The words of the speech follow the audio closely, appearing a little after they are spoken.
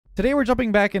Today we're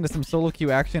jumping back into some solo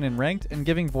queue action in ranked and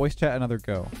giving voice chat another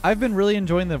go. I've been really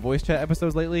enjoying the voice chat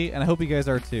episodes lately, and I hope you guys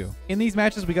are too. In these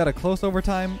matches we got a close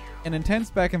overtime, an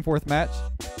intense back and forth match,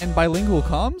 and bilingual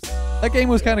comms? That game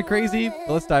was kind of crazy, but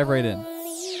let's dive right in.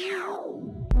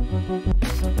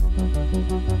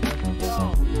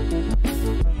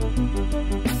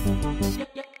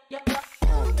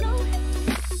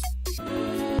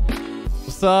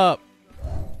 What's up?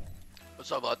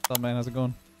 What's up, bud? What's up, man? How's it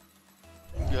going?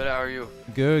 Good, how are you?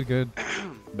 Good, good.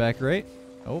 Back right.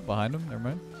 Oh, behind him.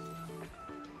 Never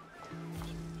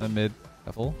mind. Mid.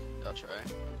 Full. That's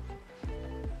right.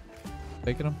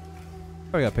 Faking him.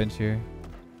 Probably got pinch here.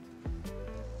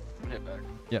 I'm gonna hit back.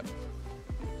 Yep.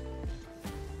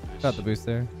 Nice. Got the boost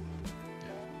there.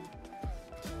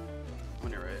 Yeah.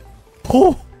 On your right.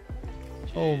 Oh!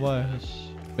 Oh my. Jesus.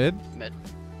 Mid? Mid.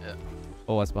 Yeah.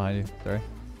 Oh, that's behind you. Sorry.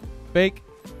 Fake.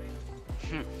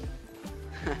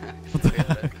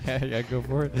 Yeah, go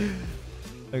for it.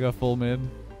 I got full mid.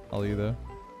 I'll you though.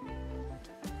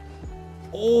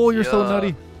 Oh, you're so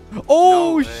nutty. Oh,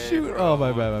 No way, shoot. bro. Oh,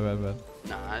 my bad.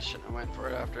 Nah, I shouldn't have went for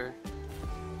it after.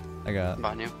 I got. I'm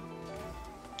behind you.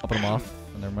 I'll put him off.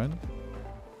 Never mind.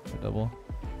 A double.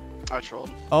 I trolled.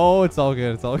 Oh, it's all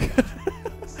good. It's all good.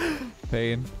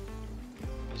 Pain.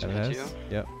 He's That gonna hit you. has.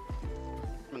 Yep.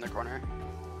 I'm in the corner.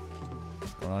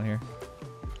 What's going on here?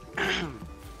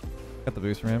 Got the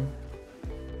boost from him.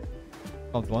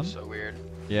 Pumped one. So weird.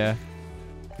 Yeah.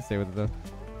 You can stay with it though.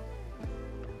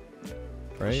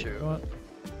 Right? Shoot. Go on.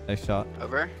 Nice shot.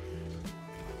 Over.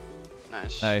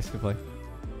 Nice. Nice. Good play.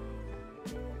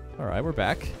 Alright, we're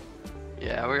back.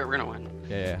 Yeah, we're gonna win.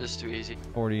 Yeah. This is too easy.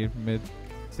 40, mid,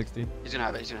 60. He's gonna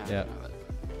have it. He's gonna have Yeah. it. He's gonna have it.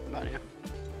 I'm behind you.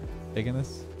 Taking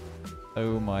this.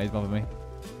 Oh my, he's bumping me.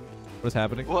 What is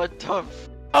happening? What the f?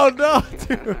 Oh no,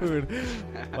 dude.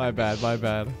 My bad.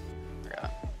 Yeah.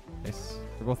 Nice.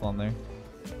 We're both on there.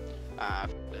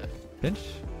 It. Pinch.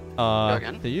 Go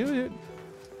again? To you, dude.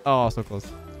 Oh, so close.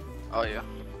 Oh, yeah.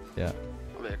 Yeah.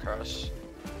 I'll be across.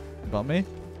 You bump me?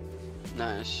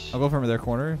 Nice. I'll go from their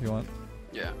corner if you want.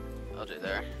 Yeah, I'll do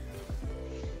there.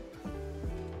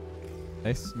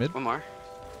 Nice. Mid. One more.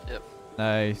 Yep.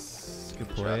 Nice. Good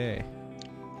Good play.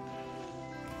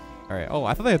 Alright. Oh,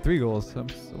 I thought they had 3 goals.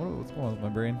 What's going on with my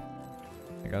brain?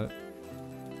 I got it.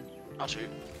 I'll shoot.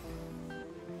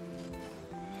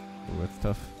 Ooh, that's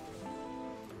tough.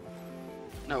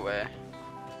 No way.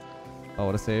 Oh,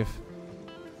 what a save.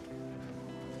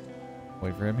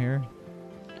 Wait for him here.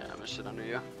 Yeah, I'm gonna sit under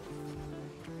you.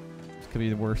 This could be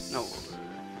the worst. No.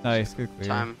 Nice. Good clear.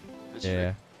 Time. It's free.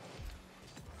 Yeah.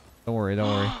 Don't worry. Don't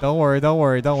worry. Don't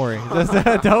worry.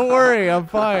 Just, don't worry. I'm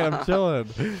fine. I'm chilling.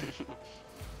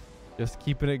 Just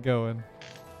keeping it going.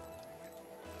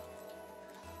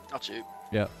 I'll shoot.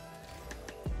 Yep.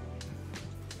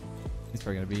 He's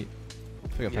probably gonna beat.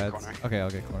 We got Get pads. corner. Okay, I'll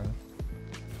get corner.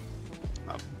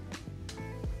 Oh.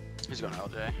 He's going to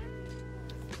LJ.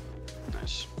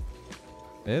 Nice.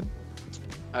 Mid?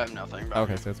 I have nothing. But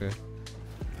Okay, so that's good.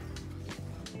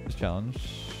 Just challenge.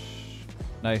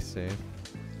 Nice save.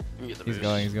 You get the He's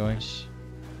boost. going. Nice.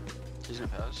 He's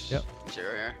gonna pass. Yep. 0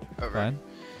 here. Over. Fine.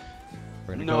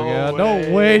 We're gonna No go again. way.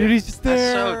 No way, dude. He's just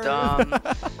there.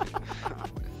 That's so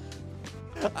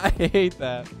dumb. I hate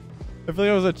that. I feel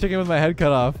like I was a chicken with my head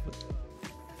cut off.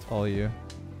 It's all you.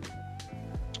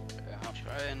 Yeah, I'll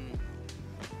try and.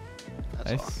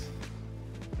 That's all. Nice.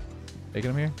 Taking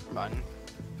him here. Mine.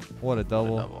 What a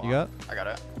double. double. You got? I got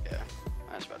it. Yeah.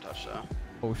 I just about touched though.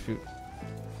 Oh shoot.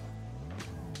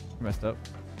 Messed up.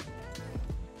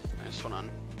 Nice one on.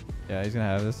 Yeah, he's gonna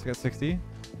have this. He got 60.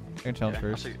 I can challenge Yeah,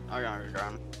 first. I'll go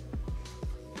ground.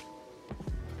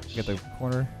 Get the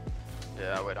corner.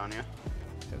 Yeah, I'll wait on you.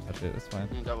 Yeah, touch it. That's fine.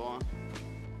 You double.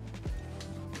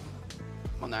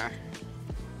 One there.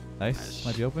 Nice. Nice.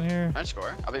 Might be open here. Nice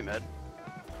score. I'll be mid.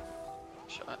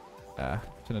 Shot. Ah,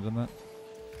 shouldn't have done that.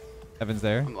 Evan's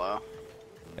there. I'm low.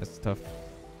 It's tough.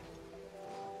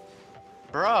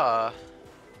 Bruh.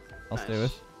 I'll stay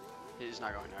with. He's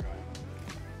not going.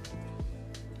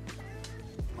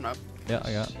 One up. Yeah,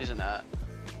 I got. He's in that.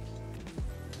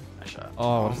 Nice shot.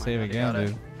 Oh, what a my save God, he again, got it.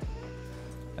 dude.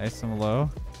 Nice. I'm low.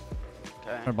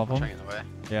 Okay. Wanna bump I'm him? trying in the way.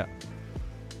 Yeah.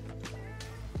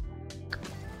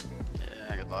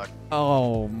 Yeah, good luck.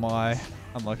 Oh my.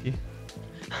 Unlucky.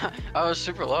 I was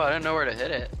super low. I didn't know where to hit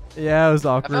it. Yeah, it was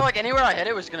I awkward. felt like anywhere I hit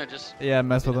it was gonna just. Yeah,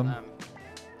 mess with hit him. them.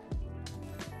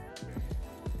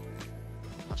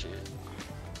 I'll shoot.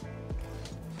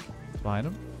 Behind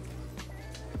him.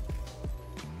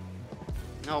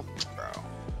 Nope, bro.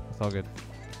 It's all good.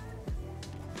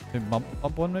 Maybe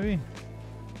bump one maybe.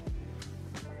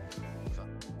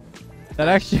 That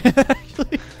actually.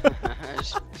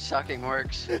 Just Sucking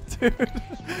works. Dude,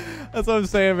 that's what I'm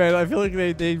saying, man. I feel like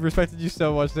they respected you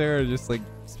so much there and just like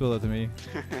spilled it to me.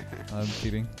 I'm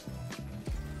cheating.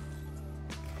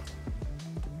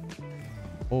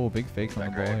 Oh, big fakes on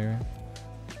the ball here.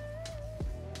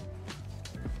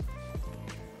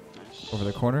 Nice. Over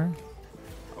the corner.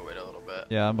 Oh, wait a little bit.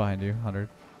 Yeah, I'm behind you. 100.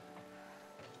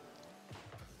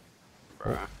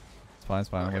 Bruh. It's fine, it's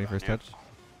fine. I'm Okay, waiting for his behind touch.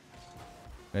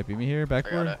 Can I beat me here? I got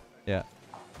Backward? it. Yeah.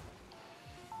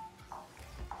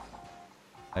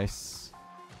 Nice.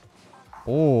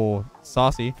 Oh,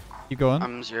 saucy. Keep going.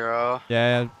 I'm 0.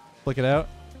 Yeah, flick it out.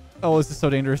 Oh, this is so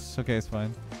dangerous. Okay, it's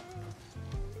fine.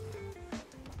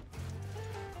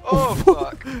 Oh,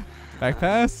 fuck. Back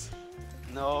pass?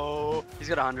 No. He's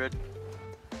got 100.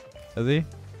 Is he?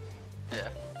 Yeah.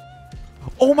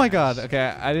 Oh my god. Okay,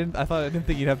 I didn't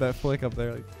think you'd have that flick up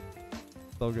there. Like,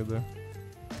 so good though.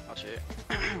 I'll shoot.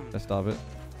 Let's stop it.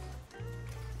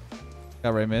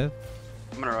 Got right mid.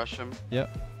 I'm gonna rush him.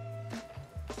 Yep.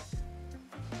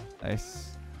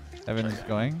 Nice. Evan is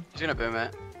going. He's gonna boom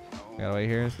it. I gotta wait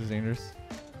here. This is dangerous.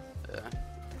 Yeah.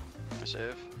 I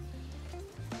save.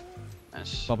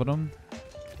 Nice. Bumping him.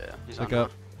 Yeah, he's Look on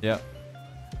up. now. Yep.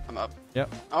 I'm up.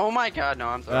 Yep. Oh my god, no,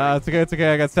 I'm throwing. It's okay. It's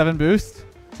okay. I got 7 boost.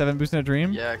 7 boost in a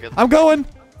dream. Yeah, good. I'm going.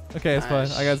 Okay, it's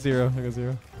Nice. fine. I got 0. I got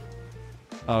 0.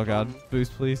 Oh god.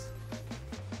 Boost, please.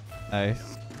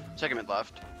 Nice. Check him mid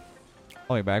left.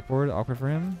 Oh, backboard. Awkward for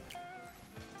him.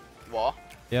 Wall.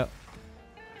 Yep.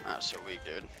 That's so weak,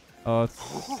 dude. Oh,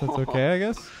 it's okay, I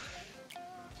guess.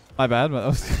 My bad. But that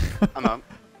was I'm up.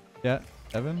 Yeah,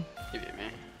 Evan. He beat me.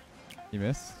 You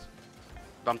missed.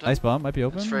 Bumped him. Nice bump. Might be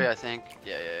open. It's free, I think.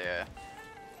 Yeah.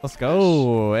 Let's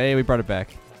go. Hey, we brought it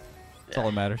back. That's all Yeah.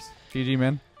 that matters. GG,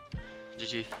 man.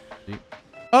 GG.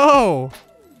 Oh!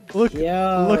 Look.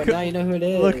 Yo, look, now you know who it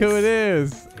is. Look who it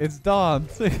is. It's Don.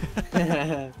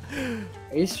 Are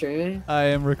you streaming? I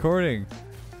am recording.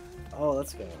 Oh,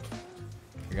 let's go.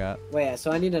 I got. Wait,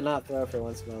 so I need to not throw for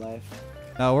once in my life.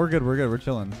 No, we're good. We're good. We're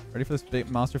chilling. Ready for this big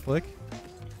monster flick?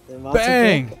 The monster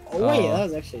Bang! pick- Oh, wait, Oh. that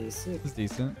was actually sick. This is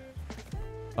decent.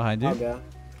 Behind you. I'll go.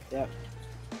 Yep.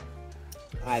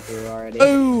 I threw already.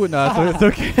 Oh no, it's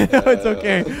okay. No, it's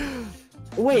okay.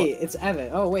 Wait, it's Evan.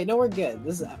 Oh wait, no, we're good.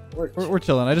 This is We're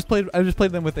chilling. I just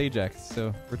played them with Ajax,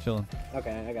 so we're chilling.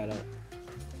 Okay, I got it.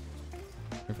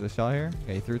 Here for the shot here.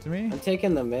 Okay, he threw it to me. I'm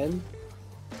taking them in.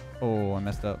 Oh, I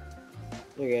messed up.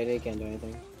 You're good. You can't do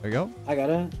anything. There we go. I got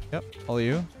it. Yep. All of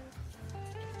you.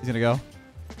 He's gonna go.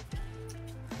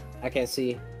 I can't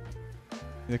see.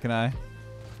 Neither can I.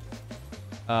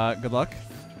 Good luck.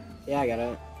 Yeah, I got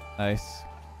it. Nice.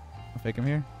 I'll fake him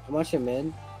here. I'm watching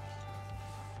mid.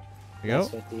 There you Nice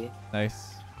go. 50.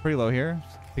 Nice. Pretty low here.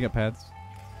 Just pick up pads.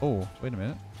 Oh, wait a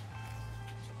minute.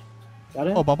 Got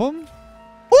it? Oh, bump him.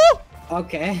 Woo!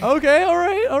 Okay. Okay, all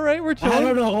right. We're chilling. I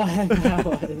don't know what that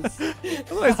was.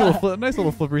 Nice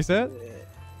little flip reset.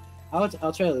 I'll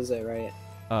try to lose it, right?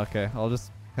 Okay, I'll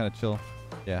just kind of chill.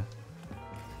 Yeah.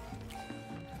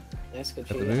 Nice, good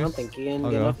Got shoot. the I don't boost. think you can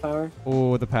I'll get go. enough power.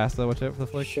 Oh, the pass though. Watch out for the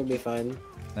flick. Should be fine.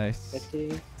 Nice.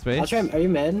 50. Space. I'll try. Are you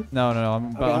mid? No.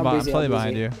 I'm Okay, I'm busy, slightly I'm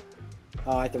behind busy. you.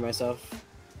 Oh, I threw myself.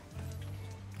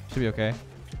 Should be okay.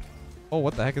 Oh,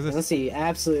 what the heck is this? Let's see.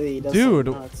 Absolutely does Dude.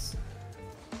 something nuts.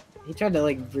 He tried to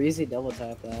like breezy double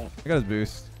tap that. I got his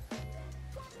boost.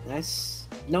 Nice.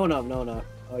 No.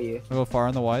 Oh, you. I'll go far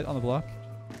on the white on the block.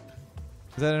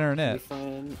 Is that Be internet?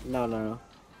 fine. No.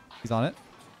 He's on it.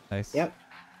 Nice. Yep.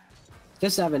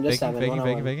 Just 7. Just Faking, 7. faking,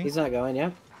 1-on-1. faking. He's not going.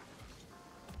 Yep.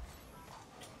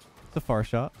 It's a far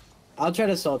shot. I'll try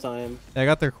to soul time. Yeah, I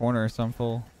got their corner, so I'm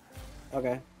full.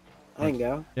 Okay. I can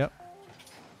go. Yep.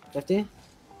 50.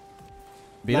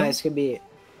 Beat Nice. him. Good beat.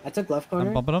 I took left corner.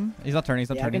 I'm bumping him. He's not turning. He's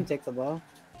not Yeah, I turning. can take the ball.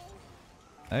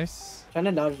 Nice. Trying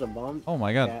to dodge the bomb. Oh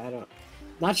my god. Yeah, I don't.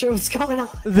 Not sure what's going on.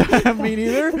 Me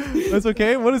neither. That's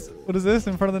okay. What is this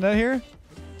in front of the net here?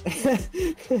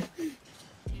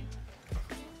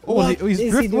 Oh, What he's is he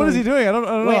drift. What is he doing? I don't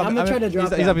know. Wait, I'm gonna try to drop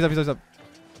He's down. up. He's up.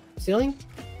 Ceiling?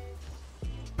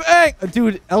 Bang!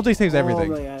 Dude, LJ saves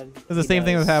everything. Oh my god. It's the same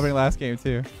thing that was happening last game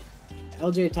too.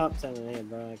 LJ top 10 in hand,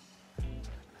 bro. Like,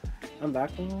 I'm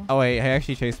back now. Oh wait, he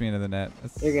actually chased me into the net.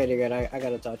 That's, You're good. I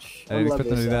got a touch. I didn't expect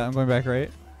him to do that. I'm going back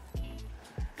right.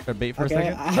 Got a bait for Okay, a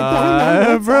second. I don't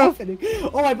know what's Bro, happening.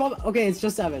 Oh, I bumped. Okay, it's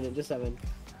just 7. Just 7.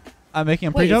 I'm making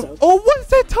him Wait, pre-jump. so- Oh, what is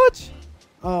that touch?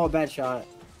 Oh, bad shot.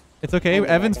 It's okay. I'm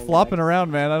Evan's back. flopping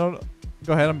around, man. I don't.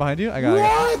 Go ahead. I'm behind you. I got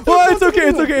it. What? Oh, it's okay.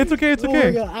 It's okay. It's okay. It's Oh my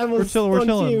okay. god, I We're almost chilling. We're stunned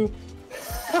chilling. you.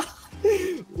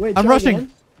 Wait, I'm try rushing.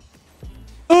 again.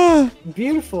 Ah!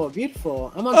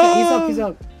 Beautiful. I'm on. Oh! He's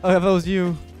up. Oh, that was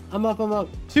you. I'm up.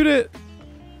 Shoot it.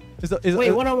 Is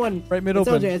Wait, 1-on-1. right mid It's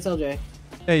open. LJ.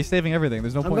 Yeah, he's saving everything.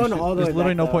 There's no I'm point. going all the There's way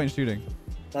literally back, no though. point in shooting.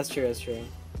 That's true. That's true.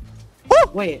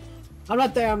 Woo! Wait, I'm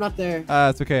not there. I'm not there.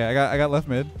 It's okay. I got left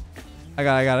mid. I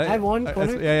got it. I have one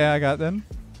corner. Yeah, I got it then.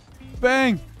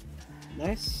 Bang!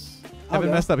 Nice.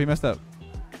 Evan messed up. He messed up.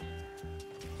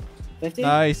 50.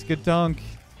 Nice. Good dunk.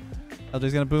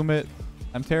 LJ's gonna boom it.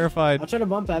 I'm terrified. I'll try to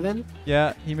bump Evan.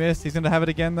 Yeah, he missed. He's gonna have it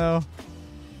again though.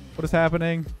 What is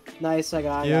happening? Nice. I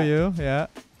got You. Yeah.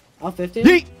 I'll 50.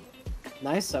 Yeet!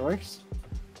 Nice. That works.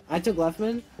 I took left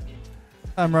mid.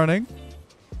 I'm running.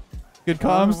 Good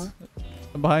comms.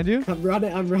 I'm behind you. I'm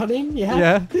running. Yeah.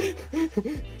 Yeah.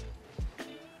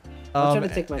 I'll try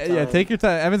to take my time. Yeah, take your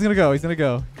time. Evan's gonna go. He's gonna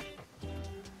go.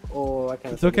 Oh, I kind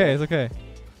of. It's okay. It's okay.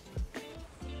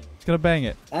 He's gonna bang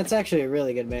it. That's actually a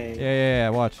really good bang. Yeah.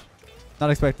 Watch. Not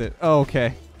expected. Oh,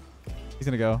 okay. He's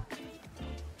gonna go.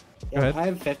 Yeah, ahead. I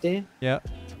have 50. Yeah.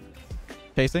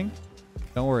 Chasing.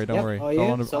 Don't worry. Don't Yep. worry. Oh,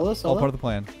 yeah. Solo. All part of the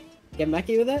plan. Get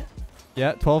mechy with it.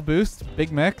 Yeah. 12 boost.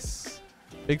 Big mechs.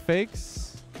 Big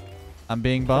fakes. I'm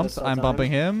being bumped. I'm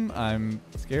bumping him. I'm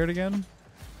scared again.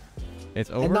 It's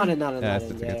over. Not in. Yeah,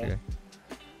 it's okay.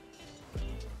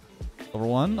 Over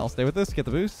one. I'll stay with this. Get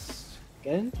the boost.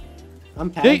 Good. I'm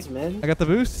pads, man. I got the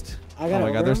boost. I got oh my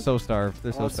over god, they're him. so starved.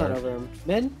 They're so It's not starved. over him.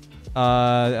 Mid.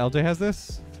 LJ has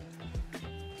this.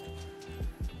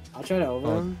 I'll try to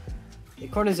over him. The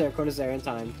corner's there in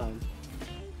time.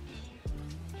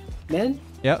 Mid.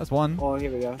 Yeah, that's one. Oh,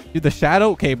 here we go. Dude, the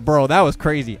shadow. Okay, bro, that was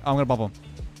crazy. I'm gonna bump him.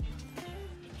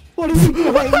 What is he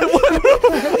doing?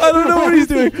 I don't know what he's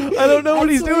doing. I don't know what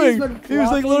he's doing. He was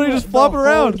like literally just flopping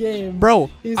around. Bro,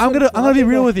 I'm gonna be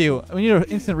real with you. We need an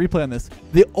instant replay on this.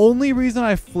 The only reason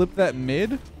I flipped that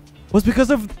mid was because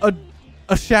of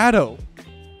a shadow.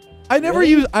 I never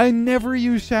use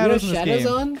shadows in this game.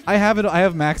 On? I have it. I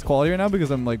have max quality right now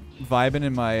because I'm like vibing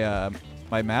in my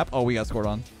my map. Oh, we got scored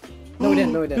on. No, we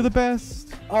didn't. You're the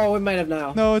best. Oh, we might have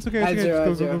now. No, it's okay. It's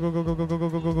okay. Zero.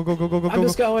 Go. I'm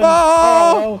just going.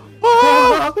 Oh!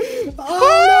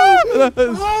 Oh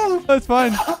no! That's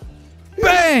fine.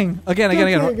 Bang! Again.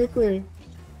 Good clear.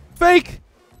 Fake.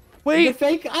 Wait. Good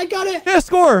fake. I got it. Yeah,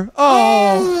 score.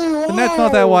 Oh. The net's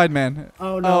not that wide, man.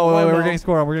 Oh no. Oh, wait, no. we're getting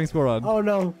scored on. Oh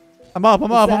no. I'm up. Oh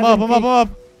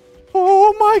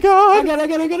my god. I got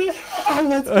it. Oh,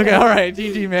 let's go. Okay, all right.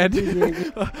 GG, man.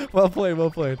 GG. Well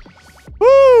played.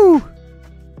 Woo!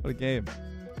 What a game.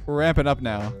 We're ramping up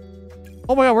now.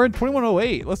 Oh my god, we're in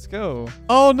 2108. Let's go.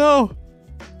 Oh no.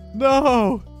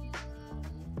 No.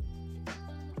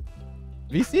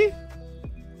 VC?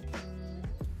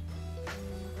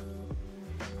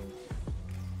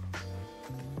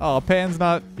 Oh, Pan's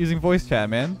not using voice chat,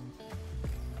 man.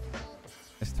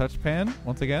 Nice touch, Pan,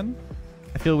 once again.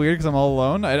 I feel weird because I'm all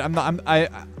alone.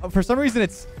 For some reason,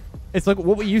 it's like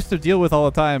what we used to deal with all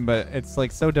the time, but it's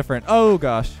like so different. Oh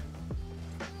gosh.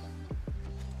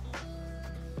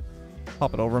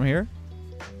 Pop it over him here.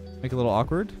 Make it a little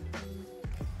awkward.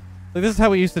 Like this is how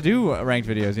we used to do ranked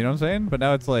videos, you know what I'm saying? But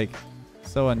now it's like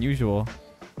so unusual.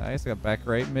 Nice, I got back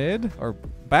right mid.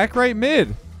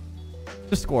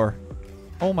 Just score.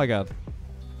 Oh my god.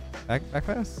 Back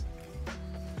pass.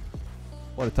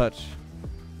 What a touch.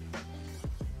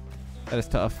 That is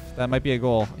tough. That might be a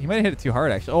goal. He might have hit it too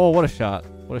hard, actually. Oh, what a shot.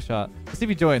 Let's see if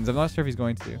he joins. I'm not sure if he's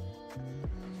going to.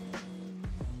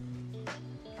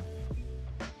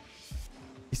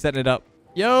 He's setting it up.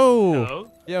 Yo! Hello?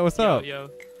 Yeah, what's up? Yo.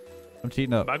 I'm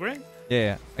cheating up. Background?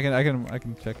 Yeah. I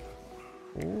can check.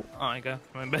 Oh my god,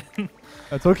 my bad.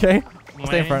 That's okay. I'll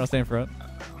stay in front.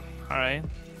 Alright.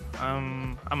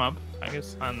 I'm up, I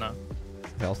guess. I don't know.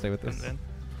 Okay, I'll stay with this.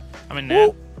 I'm in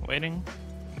net, waiting.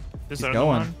 This He's is going.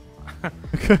 one.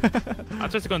 I'll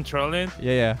try to control it.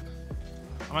 Yeah.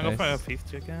 I'm gonna Nice. go for a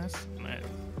 50, I guess.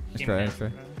 Nice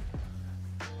try.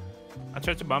 I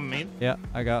tried to bomb mid. Yeah,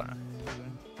 I got.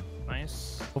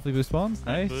 Nice. Hopefully boost spawns.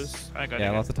 Nice. Boost. I got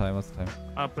Yeah, it. lots of time.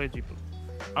 I'll play G.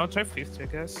 I'll try 50, I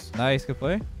guess. Nice, good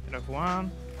play. Hit off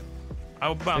one.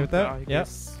 I'll with bump that? I Yep.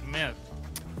 guess. Mid.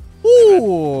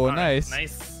 Ooh, Alright, nice.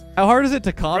 Nice. How hard is it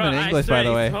to comment Bro, in English, I swear by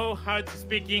the way? It's so hard to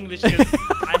speak English because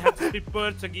I have to speak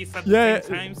Portuguese at the same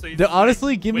time. So it's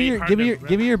Honestly, like give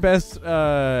me your best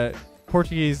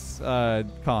Portuguese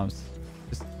comms.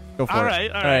 Just go for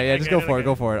it. Alright, Yeah, just go for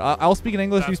it. I'll speak in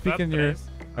English. You speak in your.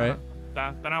 Alright.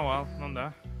 Tá na wall, não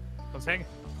dá. Consegue?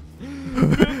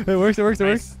 It works.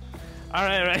 Nice.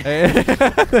 Alright.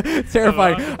 It's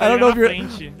terrifying. I don't know if you're.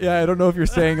 Frente. Yeah, I don't know if you're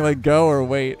saying like go or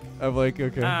wait. I'm like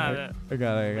okay. Ah, I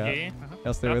got it. Okay.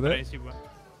 I'll stay with it.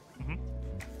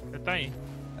 Você tá aí.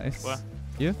 Nice. Boa.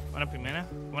 You? Vou na primeira.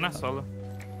 Vou na solo.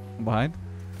 I'm behind.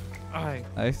 Ai,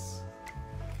 Nice.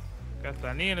 o cara tá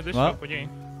ali, ele Ó. deixou, pode ir.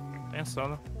 Tem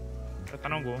solo. Já tá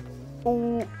no gol.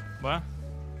 Oh. What?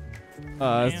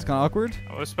 It's kind of awkward.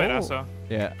 I was Pedazo.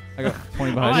 Yeah, I got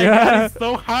 20 Oh behind. my Yeah. god, it's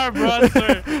so hard, bro.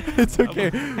 Sir. It's okay.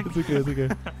 It's okay. It's okay.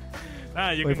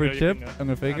 Nah, you Wait can for go, a you chip. can go. I'm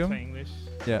gonna fake I'll him. try English.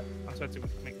 Yeah. I'll try to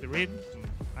make the read.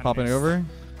 Popping it miss. over.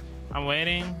 I'm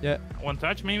waiting. Yeah. One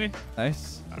touch, maybe?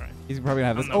 Nice. Alright. He's probably gonna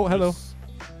have this. I'm not Oh, hello. close.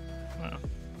 No.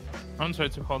 I'm trying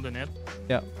to hold the net.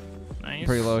 Yeah. Nice.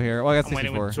 Pretty low here. Well, I got I'm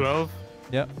waiting 64. with 12.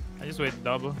 Yep. I just wait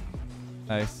double.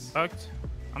 Nice. Fucked.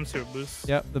 I'm zero boost.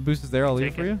 Yep. The boost is there. I'll leave it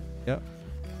Take for it. you. Yep.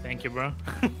 Thank you, bro.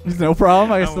 No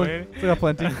problem. I I'm still waiting. got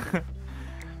plenty. I'm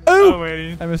Oh!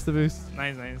 waiting. I missed the boost.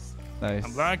 Nice, nice. Nice.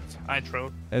 I'm blocked. I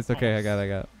throw. It's okay. I got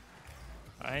it.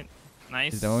 Alright.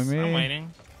 Nice. He's knowing me. I'm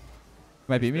waiting.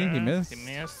 Might beat me. He There. missed. He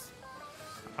missed.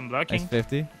 I'm blocking. Nice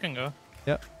 50. You can go.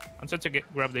 Yep. I'm trying to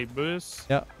grab the boost.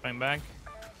 Yep. Going back.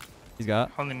 He's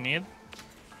got. Holding mid.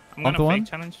 I'm Bump gonna the one. fake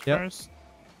challenge Yep. first.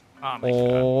 Oh, my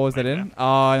Oh, God. is that My in? bad.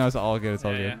 Oh, no, it's all good. It's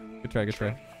all Yeah, good. yeah. Good try. Good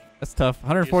try. That's tough.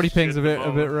 140 Just pings shoot a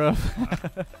the bit ball.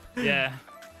 rough. Yeah.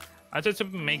 I tried to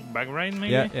make back right,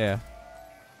 maybe. Yeah. Yeah.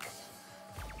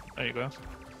 There you go.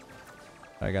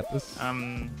 I got this.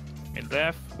 Mid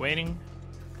left, waiting.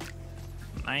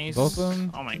 Nice. Both of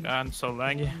them. Oh my god, so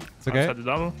laggy. It's okay. Outside the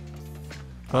double.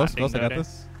 Close. I Close. I think got that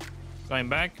this. Going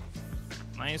back.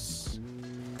 Nice.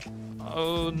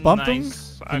 Oh, Bumped him?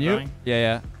 nice. Can you? Going.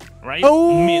 Yeah. Right?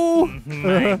 Oh!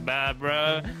 My bad,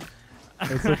 bro.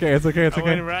 It's okay. It's okay. It's I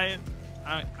went okay. right.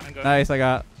 I'm going Nice. I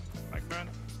got. back front.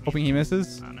 Hoping he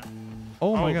misses. Oh, no.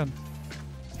 Oh my Oh. god.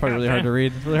 It's probably really God hard to damn.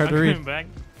 read. It's really hard I'm to read. coming back.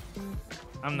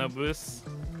 I'm no boost.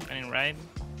 Running right.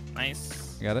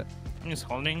 Nice. I got it. I'm just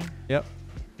holding. Yep.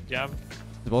 Good job.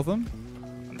 Is both of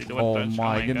them? I did one Oh touch.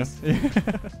 my goodness.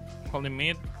 God. Holding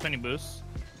mid. 20 boost.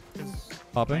 It's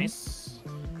Popping. nice.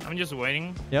 I'm just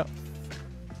waiting. Yep.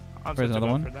 I'll Where's try to another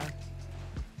go one? for that.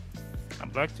 I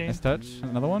blocked it. Nice touch.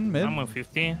 Another one. Mid. I'm on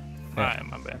 50. Yeah. Alright,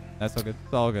 my bad. That's all good.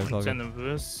 It's all good. It's all I'm good. sending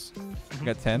boost. I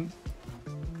got 10.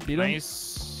 Beat him.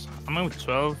 Nice. I'm on with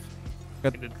 12.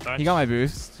 Got- He did touch. He got my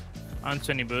boost. I'm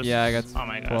 20 boost. Yeah, I got Oh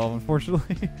my god. 12,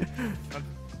 unfortunately.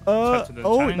 Touch to the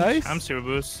Oh, challenge. nice. I'm zero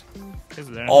boost. He's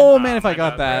there. Oh man, if I my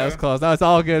got bad, that, that bro. was close. No, it's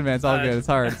all good, man. It's all Uh, good. It's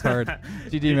hard. It's hard.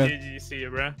 GG, man. GG, see you,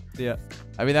 bro. Yeah.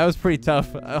 I mean, that was pretty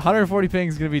tough. 140 ping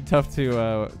is gonna be tough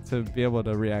to be able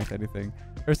to react to anything.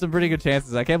 There's some pretty good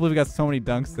chances. I can't believe we got so many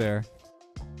dunks there.